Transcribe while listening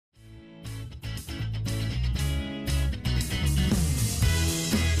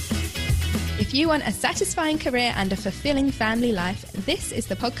If you want a satisfying career and a fulfilling family life, this is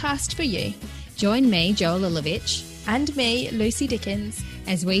the podcast for you. Join me, Joel Lilovich, and me, Lucy Dickens,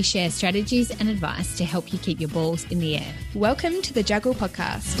 as we share strategies and advice to help you keep your balls in the air. Welcome to the Juggle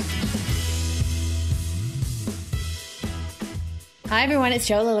Podcast. Hi everyone, it's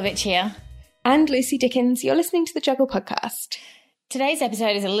Joel Lilovich here. And Lucy Dickens. You're listening to the Juggle Podcast. Today's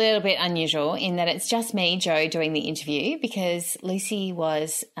episode is a little bit unusual in that it's just me, Jo, doing the interview because Lucy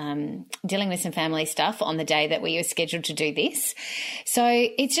was dealing with some family stuff on the day that we were scheduled to do this. So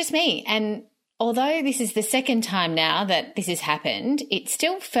it's just me. And although this is the second time now that this has happened, it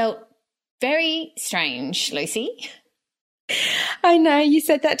still felt very strange, Lucy. I know, you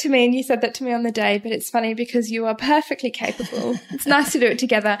said that to me and you said that to me on the day, but it's funny because you are perfectly capable. It's nice to do it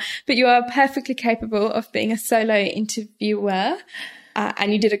together, but you are perfectly capable of being a solo interviewer.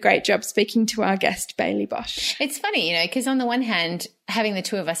 And you did a great job speaking to our guest, Bailey Bosch. It's funny, because on the one hand, having the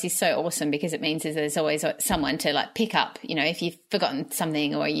two of us is so awesome because it means that there's always someone to pick up, if you've forgotten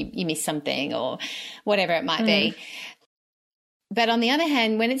something or you missed something or whatever it might be. But on the other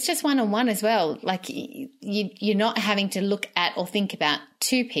hand, when it's just one-on-one as well, you're not having to look at or think about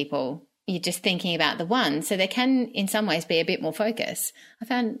two people. You're just thinking about the one. So there can, in some ways, be a bit more focus. I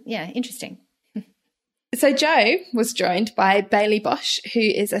found, interesting. So Jo was joined by Bailey Bosch, who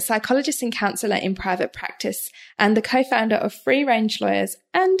is a psychologist and counsellor in private practice and the co-founder of Free Range Lawyers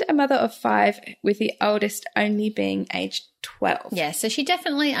and a mother of 5, with the oldest only being aged 12. Yeah, so she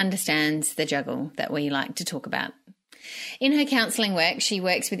definitely understands the juggle that we like to talk about. In her counselling work, she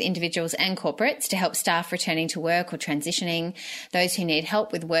works with individuals and corporates to help staff returning to work or transitioning, those who need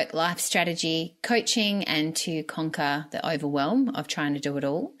help with work-life strategy, coaching, and to conquer the overwhelm of trying to do it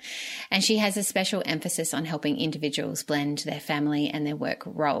all. And she has a special emphasis on helping individuals blend their family and their work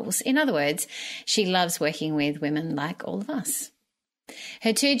roles. In other words, she loves working with women like all of us.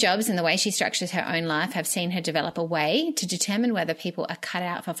 Her 2 jobs and the way she structures her own life have seen her develop a way to determine whether people are cut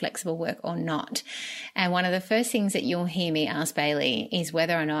out for flexible work or not. And one of the first things that you'll hear me ask Bailey is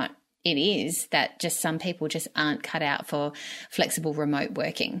whether or not it is that just some people just aren't cut out for flexible remote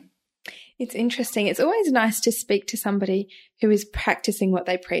working. It's interesting. It's always nice to speak to somebody who is practicing what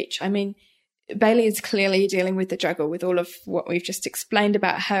they preach. I mean, Bailey is clearly dealing with the juggle with all of what we've just explained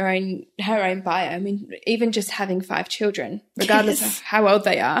about her own bio. I mean, even just having 5 children, regardless of how old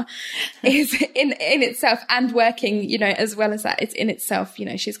they are, is in itself, and working, as well as that, it's in itself,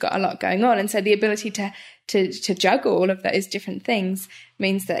 she's got a lot going on. And so the ability to juggle all of those different things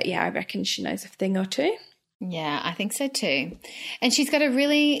means that, I reckon she knows a thing or two. Yeah, I think so too. And she's got a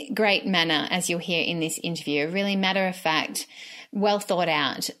really great manner, as you'll hear in this interview, a really matter-of-fact, well thought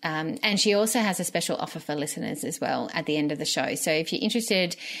out. And she also has a special offer for listeners as well at the end of the show. So if you're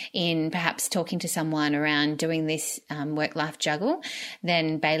interested in perhaps talking to someone around doing this work-life juggle,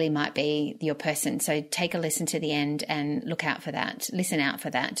 then Bailey might be your person. So take a listen to the end and listen out for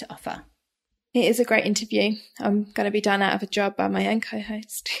that offer. It is a great interview. I'm going to be done out of a job by my own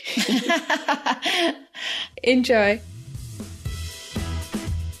co-host. Enjoy.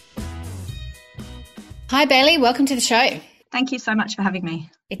 Hi, Bailey. Welcome to the show. Thank you so much for having me.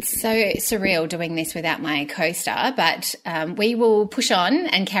 It's so surreal doing this without my co-star, but we will push on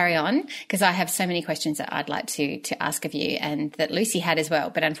and carry on because I have so many questions that I'd like to ask of you and that Lucy had as well,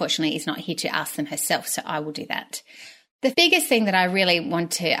 but unfortunately is not here to ask them herself, so I will do that. The biggest thing that I really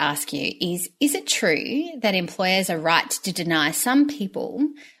want to ask you is it true that employers are right to deny some people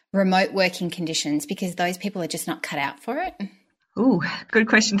remote working conditions because those people are just not cut out for it? Ooh, good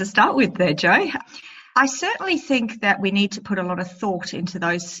question to start with there, Jo. I certainly think that we need to put a lot of thought into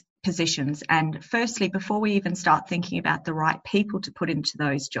those positions. And firstly, before we even start thinking about the right people to put into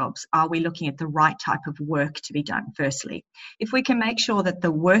those jobs, are we looking at the right type of work to be done firstly? If we can make sure that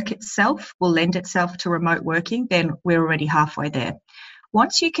the work itself will lend itself to remote working, then we're already halfway there.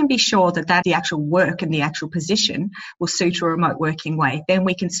 Once you can be sure that the actual work and the actual position will suit a remote working way, then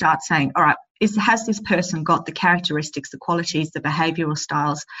we can start saying, all right, has this person got the characteristics, the qualities, the behavioural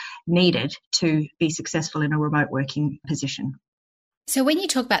styles needed to be successful in a remote working position? So when you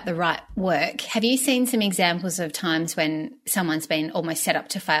talk about the right work, have you seen some examples of times when someone's been almost set up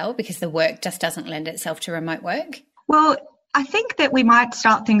to fail because the work just doesn't lend itself to remote work? Well, I think that we might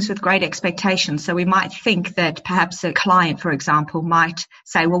start things with great expectations. So we might think that perhaps a client, for example, might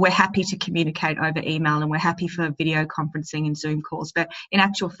say, well, we're happy to communicate over email and we're happy for video conferencing and Zoom calls. But in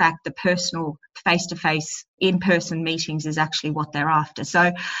actual fact, the personal face-to-face in-person meetings is actually what they're after.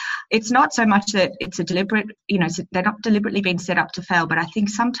 So it's not so much that it's a deliberate, they're not deliberately being set up to fail, but I think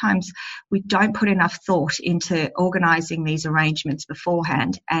sometimes we don't put enough thought into organising these arrangements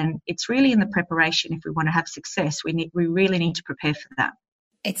beforehand. And it's really in the preparation, if we want to have success, we really need to prepare for that.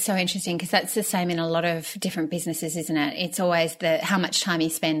 It's so interesting because that's the same in a lot of different businesses, isn't it? It's always how much time you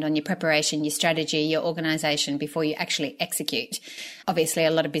spend on your preparation, your strategy, your organisation before you actually execute. Obviously,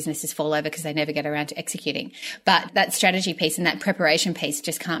 a lot of businesses fall over because they never get around to executing. But that strategy piece and that preparation piece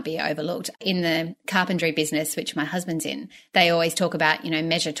just can't be overlooked. In the carpentry business, which my husband's in, they always talk about,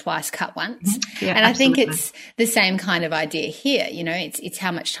 measure twice, cut once. Yeah, and I absolutely. think it's the same kind of idea here. It's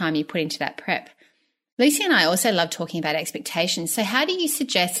how much time you put into that prep. Lucy and I also love talking about expectations. So how do you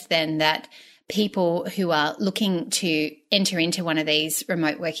suggest then that people who are looking to enter into one of these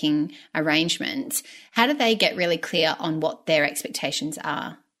remote working arrangements, how do they get really clear on what their expectations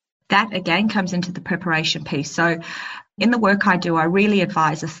are? That again comes into the preparation piece. So in the work I do, I really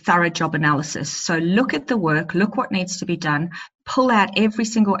advise a thorough job analysis. So look at the work, look what needs to be done, pull out every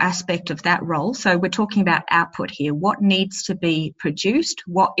single aspect of that role. So we're talking about output here. What needs to be produced?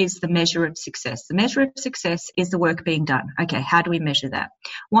 What is the measure of success? The measure of success is the work being done. Okay, how do we measure that?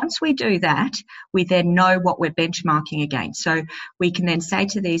 Once we do that, we then know what we're benchmarking against. So we can then say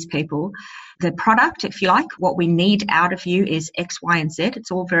to these people, the product, if you like, what we need out of you is X, Y, and Z. It's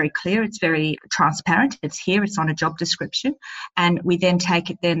all very clear. It's very transparent. It's here. It's on a job description. And we then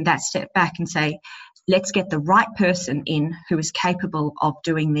take it then that step back and say, let's get the right person in who is capable of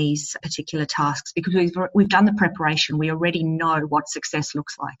doing these particular tasks, because we've done the preparation. We already know what success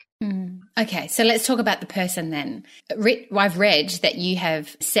looks like. Okay, so let's talk about the person then. I've read that you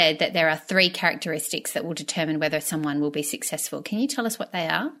have said that there are 3 characteristics that will determine whether someone will be successful. Can you tell us what they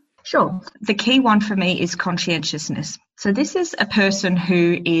are? Sure. The key one for me is conscientiousness. So this is a person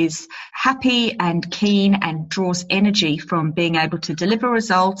who is happy and keen and draws energy from being able to deliver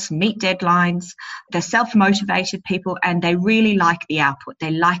results, meet deadlines. They're self-motivated people and they really like the output. They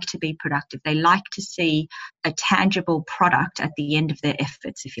like to be productive. They like to see a tangible product at the end of their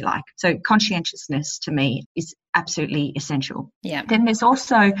efforts, if you like. So conscientiousness to me is absolutely essential. Yeah. Then there's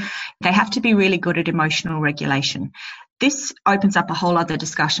also, they have to be really good at emotional regulation. This opens up a whole other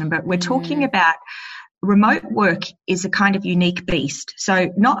discussion, but we're talking about remote work is a kind of unique beast.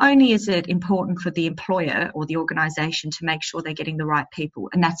 So not only is it important for the employer or the organisation to make sure they're getting the right people,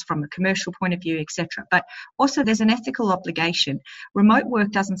 and that's from a commercial point of view, etc., but also there's an ethical obligation. Remote work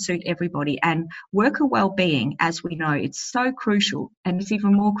doesn't suit everybody, and worker well-being, as we know, it's so crucial, and it's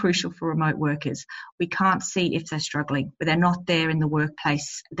even more crucial for remote workers. We can't see if they're struggling, but they're not there in the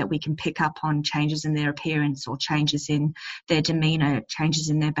workplace that we can pick up on changes in their appearance or changes in their demeanour,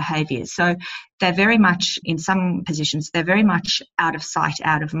 changes in their behaviours. So they're very much, in some positions, they're very much out of sight,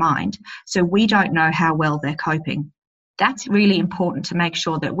 out of mind. So we don't know how well they're coping. That's really important to make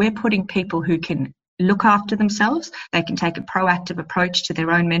sure that we're putting people who can look after themselves, they can take a proactive approach to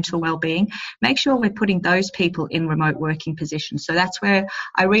their own mental well-being. Make sure we're putting those people in remote working positions. So that's where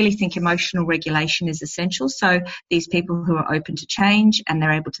I really think emotional regulation is essential. So these people who are open to change and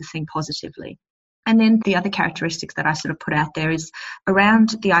they're able to think positively. And then the other characteristics that I sort of put out there is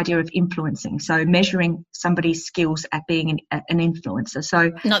around the idea of influencing. So measuring somebody's skills at being an influencer.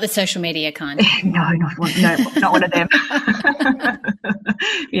 So not the social media kind. No, not one of them.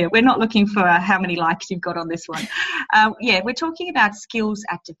 Yeah, we're not looking for how many likes you've got on this one. We're talking about skills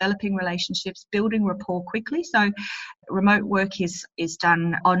at developing relationships, building rapport quickly. So remote work is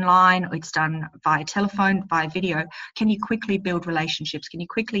done online, it's done via telephone, via video. Can you quickly build relationships? Can you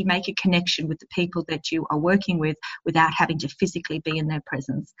quickly make a connection with the people that you are working with without having to physically be in their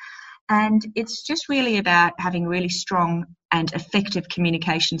presence? And it's just really about having really strong and effective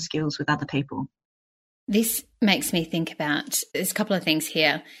communication skills with other people. This makes me think about, there's a couple of things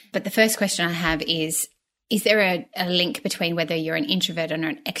here, but the first question I have is there a link between whether you're an introvert or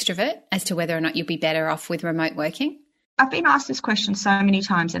an extrovert as to whether or not you'll be better off with remote working? I've been asked this question so many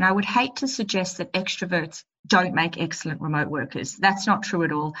times, and I would hate to suggest that extroverts don't make excellent remote workers. That's not true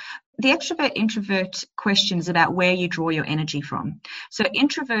at all. The extrovert-introvert question is about where you draw your energy from. So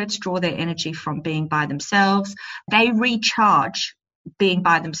introverts draw their energy from being by themselves. They recharge being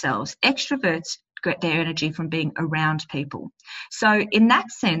by themselves. Extroverts get their energy from being around people. So in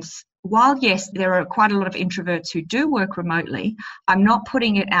that sense, while, yes, there are quite a lot of introverts who do work remotely, I'm not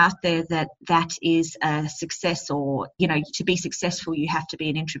putting it out there that that is a success or, to be successful, you have to be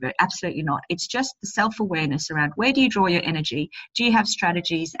an introvert. Absolutely not. It's just the self-awareness around where do you draw your energy? Do you have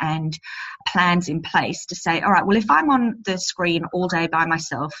strategies and plans in place to say, all right, well, if I'm on the screen all day by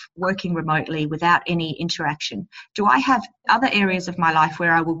myself, working remotely without any interaction, do I have other areas of my life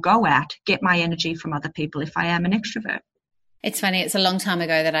where I will go out, get my energy from other people if I am an extrovert? It's funny, it's a long time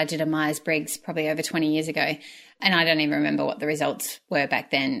ago that I did a Myers-Briggs, probably over 20 years ago, and I don't even remember what the results were back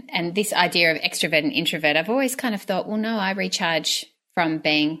then. And this idea of extrovert and introvert, I've always kind of thought, well, no, I recharge from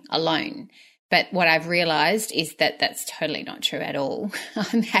being alone. But what I've realized is that that's totally not true at all.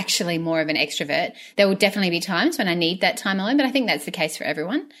 I'm actually more of an extrovert. There will definitely be times when I need that time alone, but I think that's the case for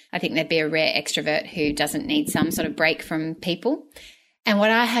everyone. I think there'd be a rare extrovert who doesn't need some sort of break from people. And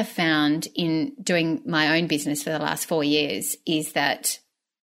what I have found in doing my own business for the last 4 years is that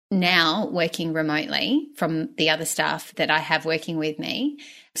now working remotely from the other staff that I have working with me,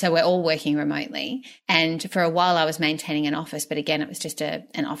 so we're all working remotely. And for a while I was maintaining an office, but again, it was just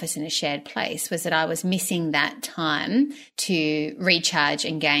an office in a shared place, was that I was missing that time to recharge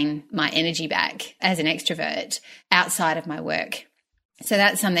and gain my energy back as an extrovert outside of my work. So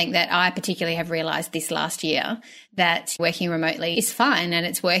that's something that I particularly have realized this last year, that working remotely is fine and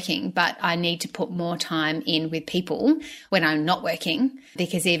it's working, but I need to put more time in with people when I'm not working,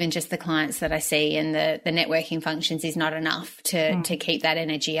 because even just the clients that I see and the networking functions is not enough to keep that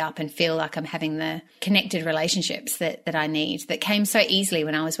energy up and feel like I'm having the connected relationships that I need, that came so easily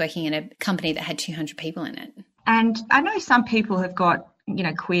when I was working in a company that had 200 people in it. And I know some people have got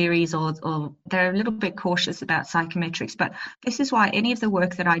queries or they're a little bit cautious about psychometrics, but this is why any of the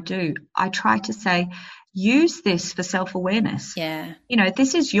work that I do, I try to say, use this for self-awareness. Yeah.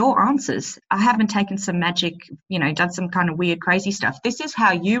 This is your answers. I haven't taken some magic, done some kind of weird, crazy stuff. This is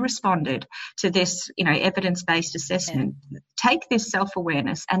how you responded to this, evidence-based assessment. Yeah. Take this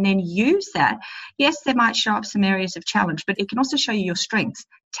self-awareness and then use that. Yes, there might show up some areas of challenge, but it can also show you your strengths.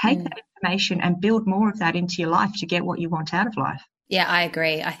 Take that information and build more of that into your life to get what you want out of life. Yeah, I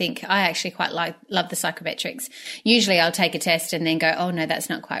agree. I think I actually quite love the psychometrics. Usually I'll take a test and then go, oh, no, that's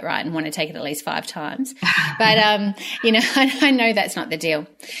not quite right, and want to take it at least 5 times. But, I know that's not the deal.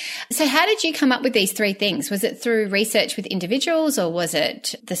 So how did you come up with these 3 things? Was it through research with individuals, or was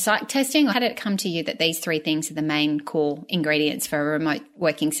it the psych testing? Or how did it come to you that these 3 things are the main core ingredients for a remote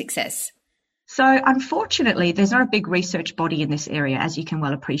working success? So unfortunately, there's not a big research body in this area, as you can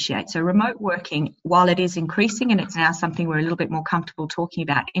well appreciate. So remote working, while it is increasing and it's now something we're a little bit more comfortable talking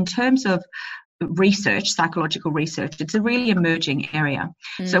about, in terms of research, psychological research, it's a really emerging area.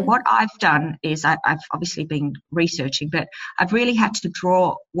 So what I've done is I've obviously been researching, but I've really had to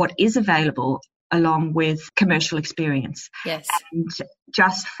draw what is available along with commercial experience. Yes. And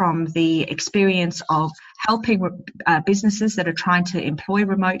just from the experience of helping businesses that are trying to employ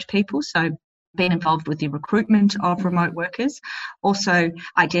remote people, so been involved with the recruitment of remote workers, also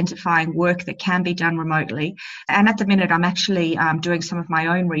identifying work that can be done remotely. And at the minute, I'm actually doing some of my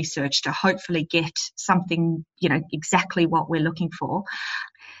own research to hopefully get something, exactly what we're looking for.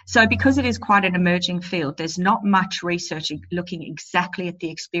 So because it is quite an emerging field, there's not much research looking exactly at the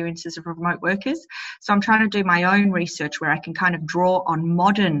experiences of remote workers. So I'm trying to do my own research where I can kind of draw on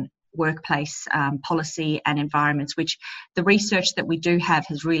modern workplace policy and environments, which the research that we do have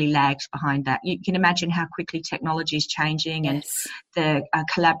has really lagged behind that. You can imagine how quickly technology is changing. Yes. And the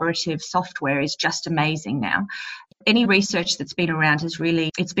collaborative software is just amazing now. Any research that's been around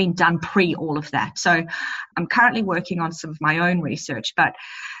it's been done pre all of that. So I'm currently working on some of my own research, but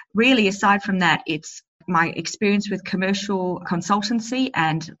really aside from that, it's my experience with commercial consultancy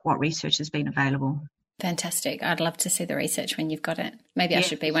and what research has been available. Fantastic. I'd love to see the research when you've got it. Maybe I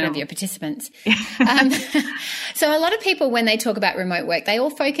should be one of your participants. So a lot of people, when they talk about remote work, they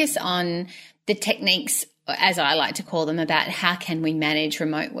all focus on the techniques, as I like to call them, about how can we manage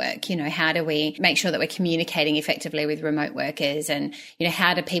remote work? How do we make sure that we're communicating effectively with remote workers? And,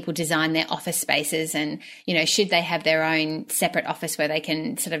 how do people design their office spaces? And, should they have their own separate office where they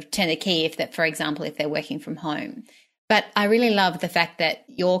can sort of turn the key for example, if they're working from home? But I really love the fact that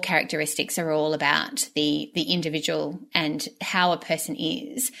your characteristics are all about the individual and how a person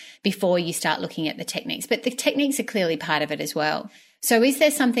is before you start looking at the techniques. But the techniques are clearly part of it as well. So is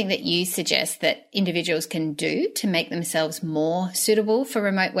there something that you suggest that individuals can do to make themselves more suitable for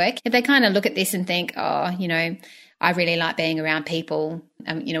remote work? If they kind of look at this and think, I really like being around people,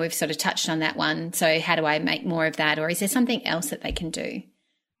 we've sort of touched on that one. So how do I make more of that? Or is there something else that they can do?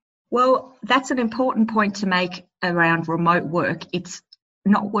 Well, that's an important point to make around remote work. It's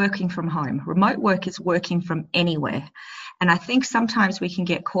not working from home. Remote work is working from anywhere. And I think sometimes we can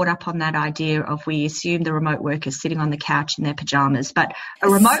get caught up on that idea of we assume the remote worker is sitting on the couch in their pajamas, but a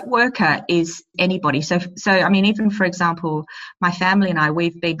remote worker is anybody. So I mean, even for example, my family and I,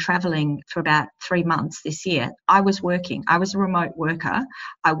 we've been traveling for about 3 months this year. I was working. I was a remote worker.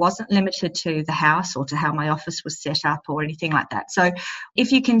 I wasn't limited to the house or to how my office was set up or anything like that. So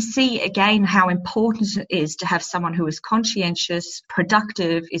if you can see again how important it is to have someone who is conscientious,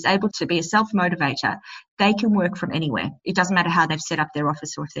 productive, is able to be a self-motivator, they can work from anywhere. It doesn't matter how they've set up their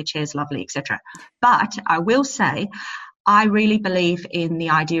office or if their chair's lovely, etc. But I will say, I really believe in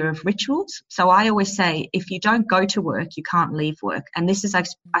the idea of rituals. So I always say, if you don't go to work, you can't leave work. And this is, I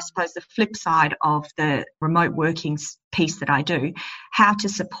suppose, the flip side of the remote working piece that I do, how to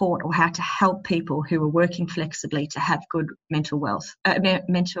support or how to help people who are working flexibly to have good mental wealth, let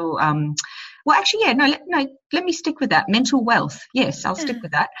me stick with that. Mental wealth. Yes, I'll stick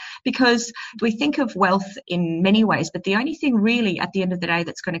with that, because we think of wealth in many ways, but the only thing really at the end of the day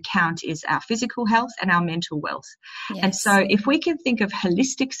that's going to count is our physical health and our mental wealth. Yes. And so if we can think of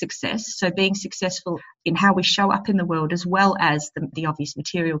holistic success, so being successful in how we show up in the world as well as the obvious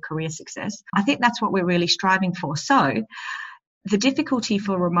material career success, I think that's what we're really striving for. So the difficulty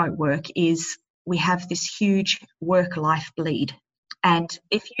for remote work is we have this huge work-life bleed. And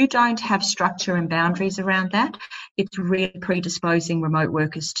if you don't have structure and boundaries around that, it's really predisposing remote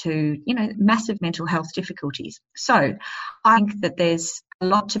workers to, massive mental health difficulties. So I think that there's a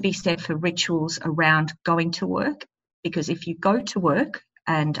lot to be said for rituals around going to work, because if you go to work,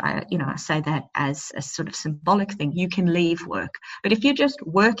 and I say that as a sort of symbolic thing, you can leave work. But if you're just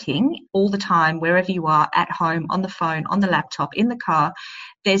working all the time, wherever you are, at home, on the phone, on the laptop, in the car,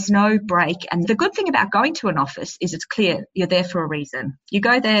 there's no break. And the good thing about going to an office is it's clear you're there for a reason. You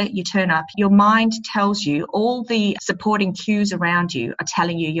go there, you turn up, your mind tells you, all the supporting cues around you are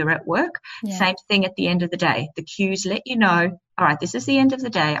telling you you're at work. Yeah. Same thing at the end of the day. The cues let you know, all right, this is the end of the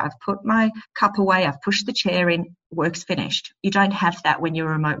day. I've put my cup away. I've pushed the chair in. Work's finished. You don't have that when you're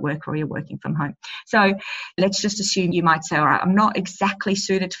a remote worker or you're working from home. So let's just assume you might say, all right, I'm not exactly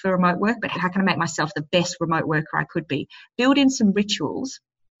suited for remote work, but how can I make myself the best remote worker I could be? Build in some rituals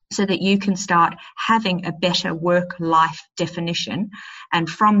so that you can start having a better work-life definition. And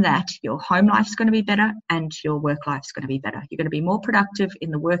from that, your home life's going to be better and your work life's going to be better. You're going to be more productive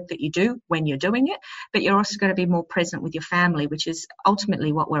in the work that you do when you're doing it, but you're also going to be more present with your family, which is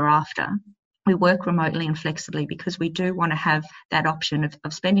ultimately what we're after. We work remotely and flexibly because we do want to have that option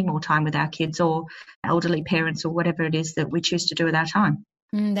of spending more time with our kids or elderly parents or whatever it is that we choose to do with our time.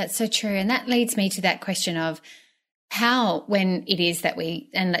 That's so true. And that leads me to that question of how, when it is that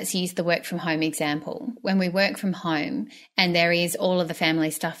and let's use the work from home example, when we work from home and there is all of the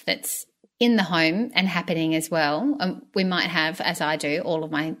family stuff that's in the home and happening as well, we might have, as I do, all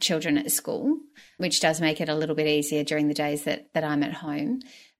of my children at school, which does make it a little bit easier during the days that I'm at home.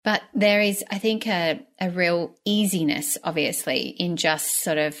 But there is, I think, a real easiness, obviously, in just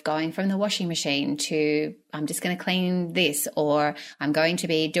sort of going from the washing machine to I'm just going to clean this, or I'm going to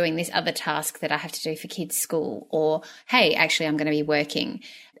be doing this other task that I have to do for kids' school, or, hey, actually, I'm going to be working.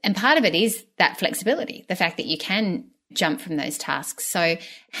 And part of it is that flexibility, the fact that you can jump from those tasks. So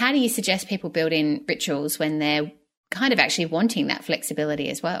how do you suggest people build in rituals when they're kind of actually wanting that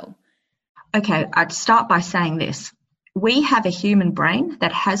flexibility as well? Okay, I'd start by saying this. We have a human brain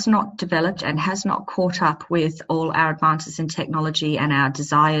that has not developed and has not caught up with all our advances in technology and our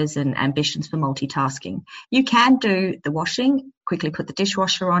desires and ambitions for multitasking. You can do the washing, quickly put the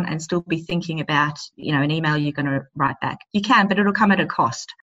dishwasher on and still be thinking about, an email you're going to write back. You can, but it'll come at a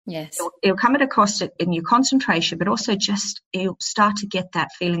cost. Yes. It'll come at a cost in your concentration, but also you'll start to get that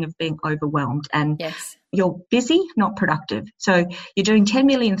feeling of being overwhelmed and yes. You're busy, not productive. So you're doing 10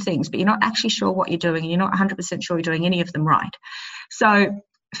 million things, but you're not actually sure what you're doing and you're not 100% sure you're doing any of them right. So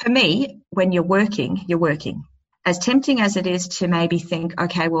for me, when you're working, you're working. As tempting as it is to maybe think,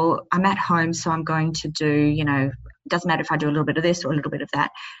 okay, well, I'm at home, so I'm going to do, doesn't matter if I do a little bit of this or a little bit of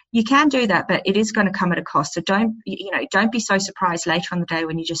that. You can do that, but it is going to come at a cost. So don't be so surprised later on the day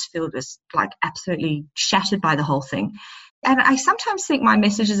when you just feel just like absolutely shattered by the whole thing. And I sometimes think my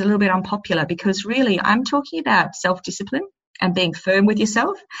message is a little bit unpopular because really I'm talking about self-discipline and being firm with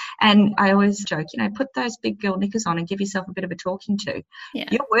yourself. And I always joke, put those big girl knickers on and give yourself a bit of a talking to. Yeah.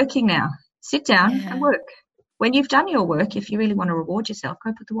 You're working now. Sit down and work. When you've done your work, if you really want to reward yourself,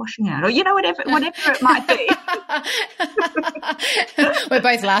 go put the washing out or, whatever it might be. We're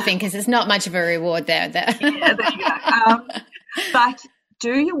both laughing because it's not much of a reward there. Yeah, there you go. But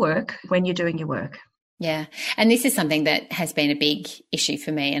do your work when you're doing your work. Yeah. And this is something that has been a big issue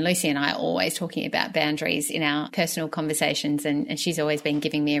for me. And Lucy and I are always talking about boundaries in our personal conversations. And she's always been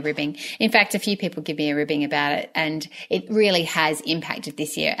giving me a ribbing. In fact, a few people give me a ribbing about it. And it really has impacted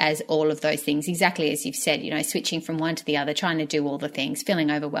this year as all of those things, exactly as you've said, switching from one to the other, trying to do all the things,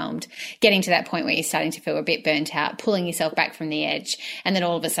 feeling overwhelmed, getting to that point where you're starting to feel a bit burnt out, pulling yourself back from the edge, and then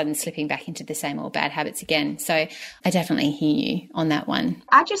all of a sudden slipping back into the same old bad habits again. So I definitely hear you on that one.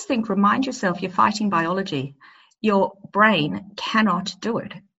 I just think remind yourself you're fighting biology. Your brain cannot do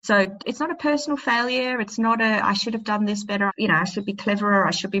it. So it's not a personal failure. It's not I should have done this better. I should be cleverer.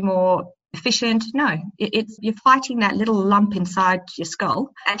 I should be more efficient. No, you're fighting that little lump inside your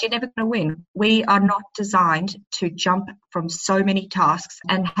skull, and you're never going to win. We are not designed to jump from so many tasks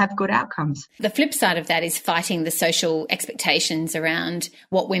and have good outcomes. The flip side of that is fighting the social expectations around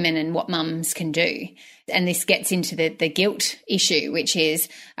what women and what mums can do. And this gets into the guilt issue, which is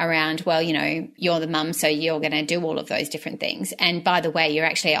around, well, you know, you're the mum, so you're going to do all of those different things. And by the way, you're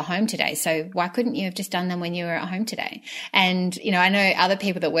actually at home today. So why couldn't you have just done them when you were at home today? And, you know, I know other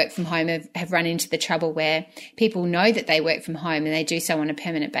people that work from home have run into the trouble where people know that they work from home and they do so on a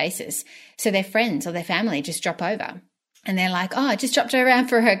permanent basis. So their friends or their family just drop over and they're like, oh, I just dropped her around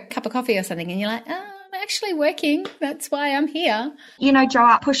for a cup of coffee or something. And you're like, oh, I'm actually working. That's why I'm here. You know, Jo,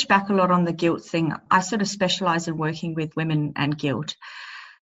 I push back a lot on the guilt thing. I sort of specialise in working with women and guilt.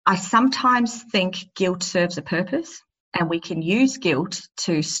 I sometimes think guilt serves a purpose, and we can use guilt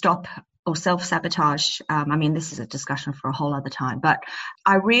to stop or self-sabotage. I mean, this is a discussion for a whole other time, but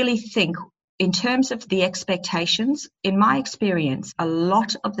I really think in terms of the expectations, in my experience, a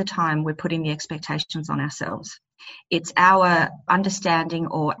lot of the time we're putting the expectations on ourselves. It's our understanding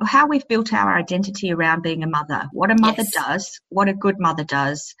or how we've built our identity around being a mother, what a mother does, what a good mother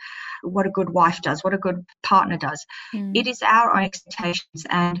does, what a good wife does, what a good partner does. It is our own expectations.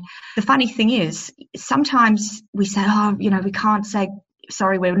 And the funny thing is, sometimes we say, oh, you know, we can't say,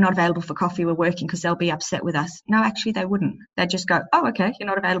 sorry, we're not available for coffee, we're working, because they'll be upset with us. No, actually they wouldn't. They'd just go, oh, okay, you're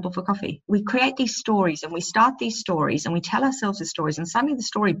not available for coffee. We create these stories and we start these stories and we tell ourselves the stories, and suddenly the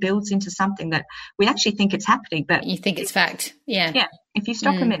story builds into something that we actually think it's happening. But you think it's fact. Yeah. Yeah. If you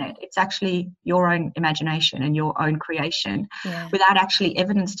stop a minute, it's actually your own imagination and your own creation without actually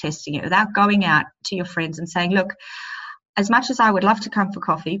evidence testing it, without going out to your friends and saying, look, as much as I would love to come for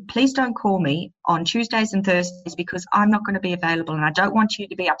coffee, please don't call me on Tuesdays and Thursdays because I'm not going to be available, and I don't want you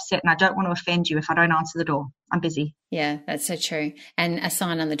to be upset, and I don't want to offend you if I don't answer the door. I'm busy. Yeah, that's so true. And a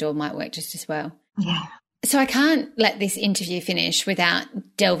sign on the door might work just as well. Yeah. So I can't let this interview finish without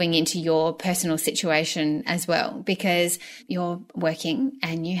delving into your personal situation as well, because you're working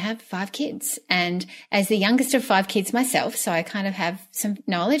and you have 5 kids. And as the youngest of 5 kids myself, so I kind of have some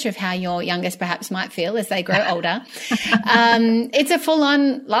knowledge of how your youngest perhaps might feel as they grow older. It's a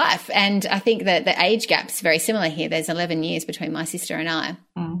full-on life. And I think that the age gap's very similar here. There's 11 years between my sister and I,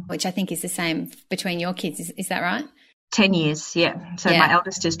 which I think is the same between your kids. Is that right? 10 years, yeah. So my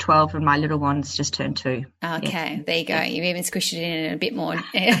eldest is 12 and my little one's just turned 2. Okay, there you go. You've even squished it in a bit more.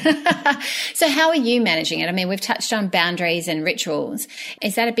 So how are you managing it? I mean, we've touched on boundaries and rituals.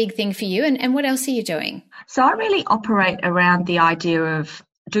 Is that a big thing for you? And what else are you doing? So I really operate around the idea of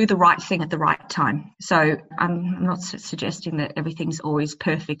do the right thing at the right time. So I'm not suggesting that everything's always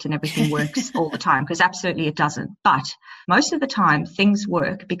perfect and everything works all the time, because absolutely it doesn't. But most of the time things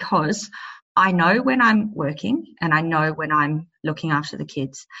work because I know when I'm working and I know when I'm looking after the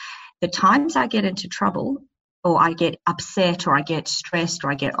kids. The times I get into trouble or I get upset or I get stressed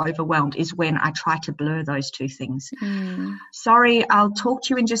or I get overwhelmed is when I try to blur those two things. Sorry, I'll talk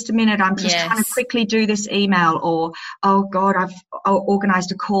to you in just a minute. I'm just trying to quickly do this email, or, oh God, I've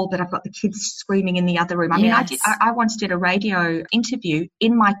organised a call, but I've got the kids screaming in the other room. I mean, I once did a radio interview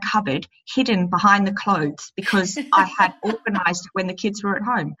in my cupboard, hidden behind the clothes, because I had organised when the kids were at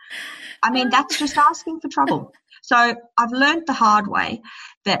home. I mean, that's just asking for trouble. So I've learned the hard way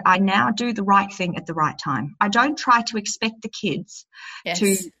that I now do the right thing at the right time. I don't try to expect the kids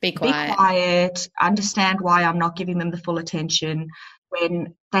to be quiet, understand why I'm not giving them the full attention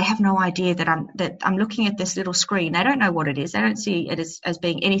when they have no idea that I'm looking at this little screen. They don't know what it is. They don't see it as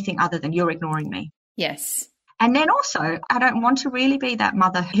being anything other than you're ignoring me. Yes. And then also, I don't want to really be that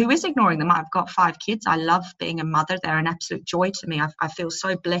mother who is ignoring them. I've got 5 kids. I love being a mother. They're an absolute joy to me. I feel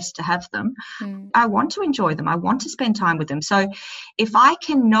so blessed to have them. I want to enjoy them. I want to spend time with them. So if I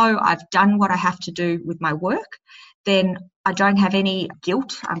can know I've done what I have to do with my work, then I don't have any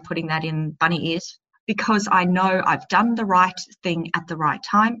guilt. I'm putting that in bunny ears, because I know I've done the right thing at the right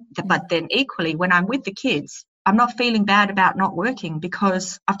time. But then equally, when I'm with the kids, I'm not feeling bad about not working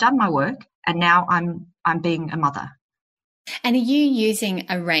because I've done my work and now I'm being a mother. And are you using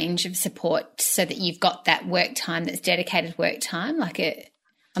a range of support so that you've got that work time that's dedicated work time?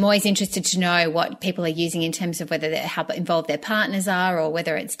 I'm always interested to know what people are using in terms of whether how involved their partners are, or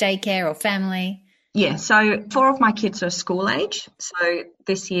whether it's daycare or family. Yeah, so 4 of my kids are school age. So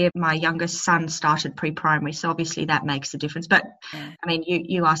this year my youngest son started pre-primary, so obviously that makes a difference. But, I mean,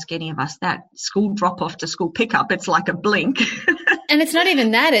 you ask any of us, that school drop-off to school pickup, it's like a blink. And it's not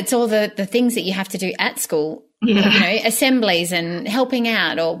even that. It's all the things that you have to do at school, assemblies and helping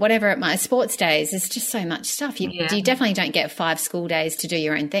out or whatever at my sports days. There's just so much stuff. You definitely don't get 5 school days to do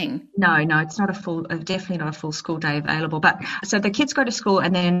your own thing. No, it's not definitely not a full school day available. But so the kids go to school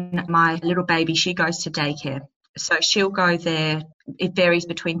and then my little baby, she goes to daycare. So she'll go there. It varies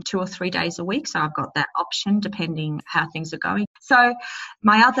between 2 or 3 days a week. So I've got that option depending how things are going. So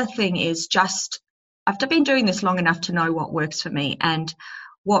my other thing is I've been doing this long enough to know what works for me. And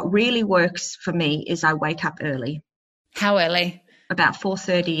what really works for me is I wake up early. How early? About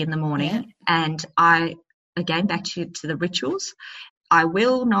 4:30 in the morning. Yeah. And again, back to the rituals, I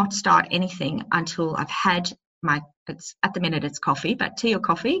will not start anything until I've had at the minute it's coffee, but tea or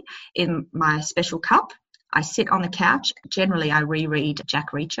coffee in my special cup. I sit on the couch. Generally, I reread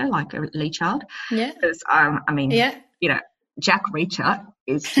Jack Reacher like a Lee Child. Yeah. Because, Jack Reacher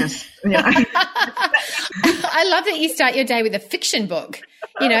is just, I love that you start your day with a fiction book.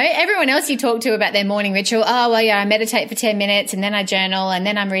 Everyone else you talk to about their morning ritual, I meditate for 10 minutes and then I journal and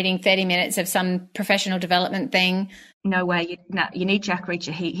then I'm reading 30 minutes of some professional development thing. No way. You need Jack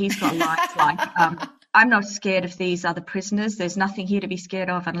Reacher. He's got lines like, I'm not scared of these other prisoners. There's nothing here to be scared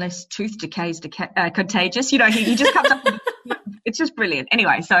of unless tooth decay is contagious. He just comes up with it's just brilliant.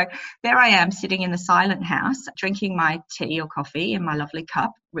 Anyway, so there I am sitting in the silent house, drinking my tea or coffee in my lovely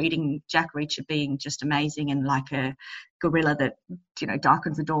cup, reading Jack Reacher being just amazing and like a gorilla that,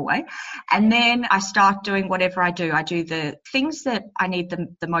 darkens the doorway. And then I start doing whatever I do. I do the things that I need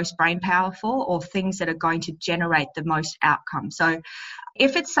the most brain power for or things that are going to generate the most outcome. So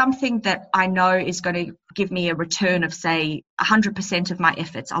if it's something that I know is going to give me a return of, say, 100% of my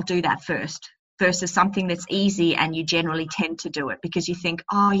efforts, I'll do that first. Versus something that's easy and you generally tend to do it because you think,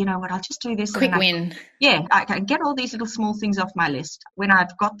 you know what, I'll just do this. Quick win. I can get all these little small things off my list. When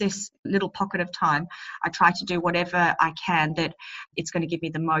I've got this little pocket of time, I try to do whatever I can that it's going to give me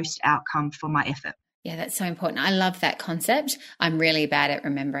the most outcome for my effort. Yeah, that's so important. I love that concept. I'm really bad at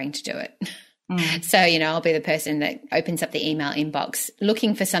remembering to do it. So, I'll be the person that opens up the email inbox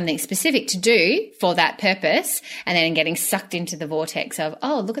looking for something specific to do for that purpose and then getting sucked into the vortex of,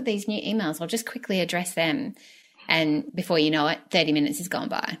 look at these new emails. I'll just quickly address them. And before you know it, 30 minutes has gone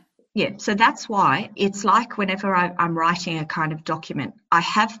by. Yeah, so that's why it's like whenever I'm writing a kind of document, I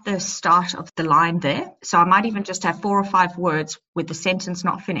have the start of the line there. So I might even just have 4 or 5 words with the sentence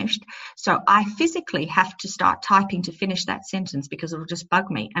not finished. So I physically have to start typing to finish that sentence because it'll just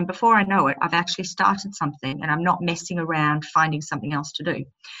bug me. And before I know it, I've actually started something and I'm not messing around finding something else to do.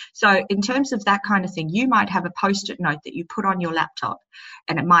 So in terms of that kind of thing, you might have a Post-it note that you put on your laptop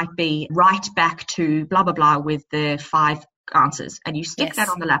and it might be right back to blah, blah, blah with the 5 answers and you stick that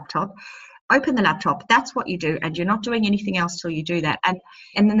on the laptop, open the laptop, that's what you do and you're not doing anything else till you do that and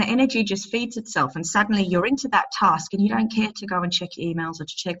then the energy just feeds itself and suddenly you're into that task and you don't care to go and check your emails or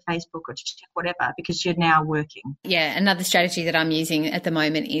to check Facebook or to check whatever because you're now working. Yeah, another strategy that I'm using at the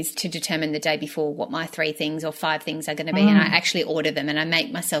moment is to determine the day before what my 3 things or 5 things are going to be and I actually order them and I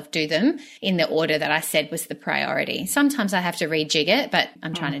make myself do them in the order that I said was the priority. Sometimes I have to rejig it, but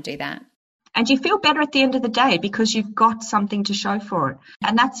I'm trying to do that. And you feel better at the end of the day because you've got something to show for it.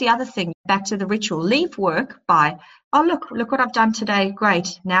 And that's the other thing, back to the ritual. Leave work by, look what I've done today.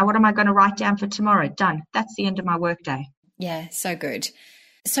 Great. Now what am I going to write down for tomorrow? Done. That's the end of my work day. Yeah, so good.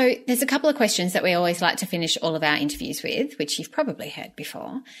 So there's a couple of questions that we always like to finish all of our interviews with, which you've probably heard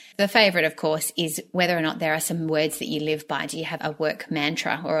before. The favourite, of course, is whether or not there are some words that you live by. Do you have a work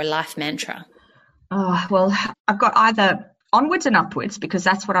mantra or a life mantra? Oh, well, I've got either onwards and upwards because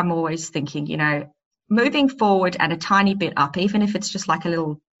that's what I'm always thinking, moving forward and a tiny bit up, even if it's just like a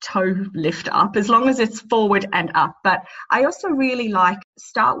little toe lift up, as long as it's forward and up. But I also really like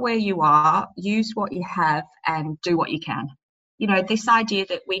start where you are, use what you have and do what you can. This idea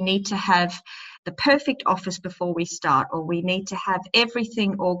that we need to have the perfect office before we start or we need to have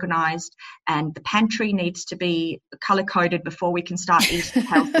everything organised and the pantry needs to be colour-coded before we can start eating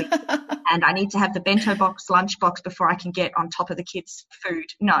healthy. And I need to have the bento box, lunch box before I can get on top of the kids' food.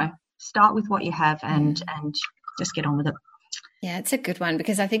 No, start with what you have and just get on with it. Yeah, it's a good one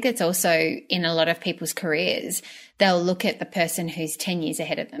because I think it's also in a lot of people's careers, they'll look at the person who's 10 years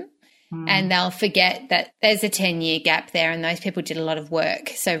ahead of them and they'll forget that there's a 10-year gap there and those people did a lot of work.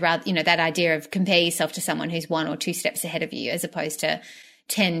 So rather, that idea of compare yourself to someone who's 1 or 2 steps ahead of you as opposed to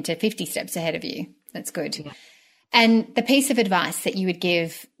 10 to 50 steps ahead of you. That's good. Yeah. And the piece of advice that you would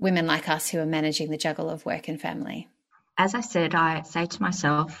give women like us who are managing the juggle of work and family? As I said, I say to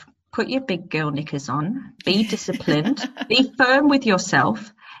myself, put your big girl knickers on, be disciplined, be firm with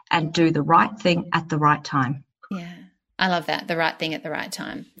yourself and do the right thing at the right time. Yeah, I love that, the right thing at the right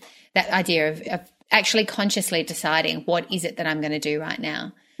time. That idea of actually consciously deciding what is it that I'm going to do right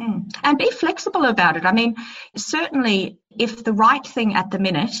now. And be flexible about it. I mean, certainly if the right thing at the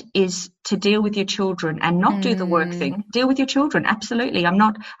minute is to deal with your children and not do the work thing, deal with your children. Absolutely. I'm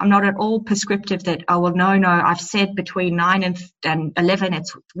not at all prescriptive that, oh, well, no, I've said between 9 and 11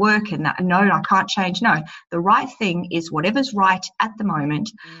 it's work and no, I can't change. No, the right thing is whatever's right at the moment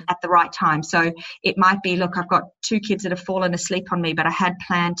at the right time. So it might be, look, I've got 2 kids that have fallen asleep on me, but I had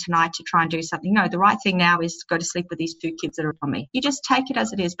planned tonight to try and do something. No, the right thing now is to go to sleep with these 2 kids that are on me. You just take it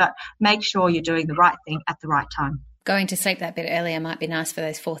as it is, but make sure you're doing the right thing at the right time. Going to sleep that bit earlier might be nice for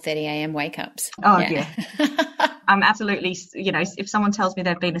those 4:30 a.m. wake-ups. Oh, yeah. I'm absolutely, if someone tells me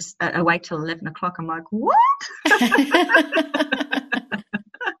they've been awake till 11 o'clock, I'm like, what?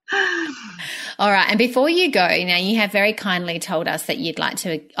 All right. And before you go, now you have very kindly told us that you'd like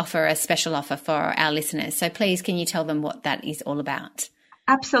to offer a special offer for our listeners. So please, can you tell them what that is all about?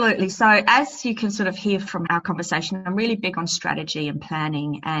 Absolutely. So as you can sort of hear from our conversation, I'm really big on strategy and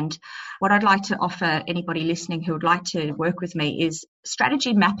planning. And what I'd like to offer anybody listening who would like to work with me is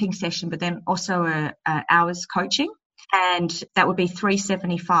strategy mapping session, but then also a hours coaching. And that would be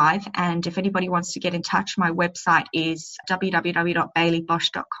 $375. And if anybody wants to get in touch, my website is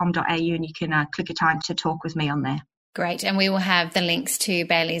www.baileybosch.com.au, and you can click a time to talk with me on there. Great. And we will have the links to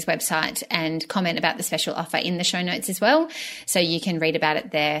Bailey's website and comment about the special offer in the show notes as well, so you can read about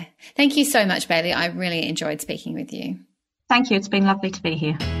it there. Thank you so much, Bailey. I really enjoyed speaking with you. Thank you. It's been lovely to be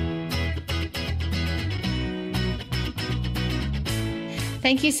here.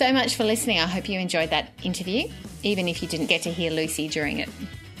 Thank you so much for listening. I hope you enjoyed that interview, even if you didn't get to hear Lucy during it.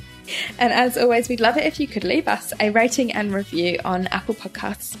 And as always, we'd love it if you could leave us a rating and review on Apple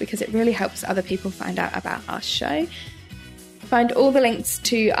Podcasts, because it really helps other people find out about our show. Find all the links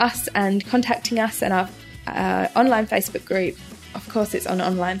to us and contacting us and our online Facebook group. Of course, it's an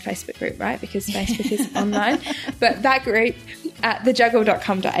online Facebook group, right? Because Facebook is online. But that group at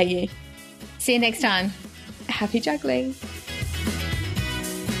thejuggle.com.au. See you next time. Happy juggling.